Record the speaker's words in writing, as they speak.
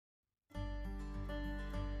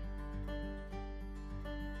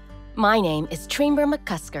My name is Trimber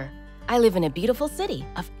McCusker. I live in a beautiful city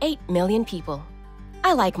of 8 million people.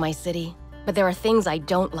 I like my city, but there are things I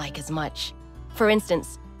don't like as much. For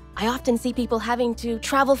instance, I often see people having to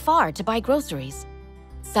travel far to buy groceries.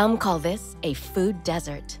 Some call this a food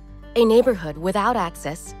desert, a neighborhood without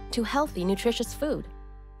access to healthy, nutritious food.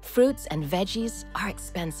 Fruits and veggies are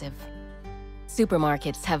expensive.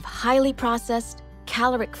 Supermarkets have highly processed,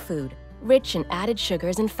 caloric food, rich in added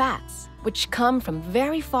sugars and fats, which come from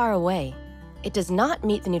very far away. It does not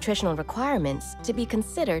meet the nutritional requirements to be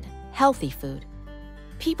considered healthy food.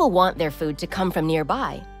 People want their food to come from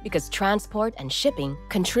nearby because transport and shipping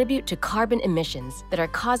contribute to carbon emissions that are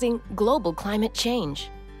causing global climate change.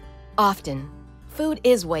 Often, food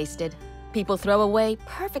is wasted. People throw away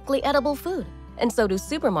perfectly edible food, and so do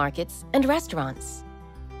supermarkets and restaurants.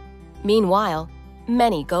 Meanwhile,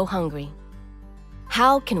 many go hungry.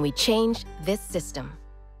 How can we change this system?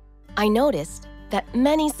 I noticed that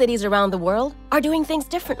many cities around the world are doing things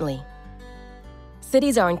differently.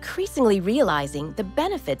 Cities are increasingly realizing the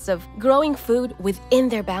benefits of growing food within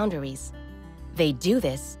their boundaries. They do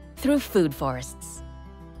this through food forests.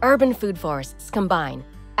 Urban food forests combine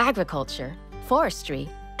agriculture, forestry,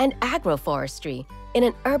 and agroforestry in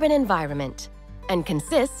an urban environment and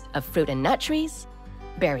consist of fruit and nut trees,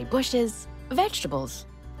 berry bushes, vegetables,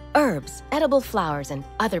 herbs, edible flowers, and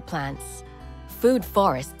other plants. Food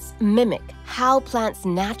forests mimic how plants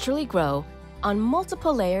naturally grow on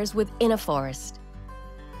multiple layers within a forest.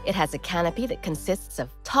 It has a canopy that consists of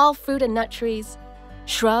tall fruit and nut trees,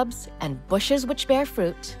 shrubs and bushes which bear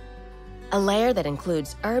fruit, a layer that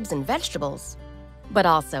includes herbs and vegetables, but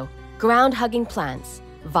also ground-hugging plants,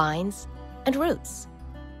 vines, and roots.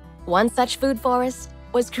 One such food forest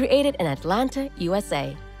was created in Atlanta,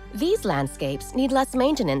 USA. These landscapes need less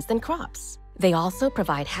maintenance than crops. They also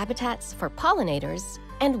provide habitats for pollinators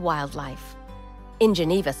and wildlife. In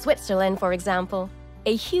Geneva, Switzerland, for example,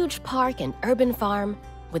 a huge park and urban farm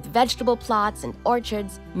with vegetable plots and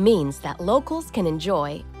orchards means that locals can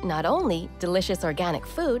enjoy not only delicious organic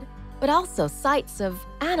food, but also sights of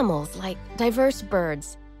animals like diverse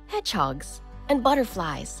birds, hedgehogs, and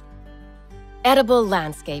butterflies. Edible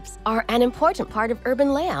landscapes are an important part of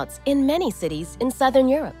urban layouts in many cities in Southern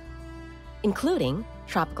Europe, including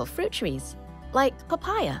tropical fruit trees like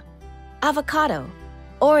papaya, avocado,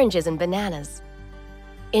 oranges, and bananas.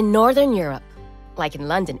 In Northern Europe, like in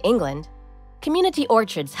London, England, community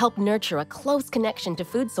orchards help nurture a close connection to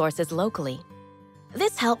food sources locally.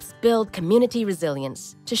 This helps build community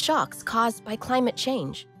resilience to shocks caused by climate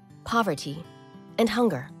change, poverty, and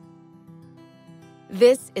hunger.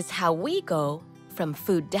 This is how we go from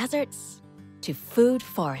food deserts to food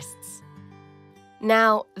forests.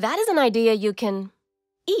 Now, that is an idea you can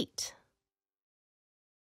eat.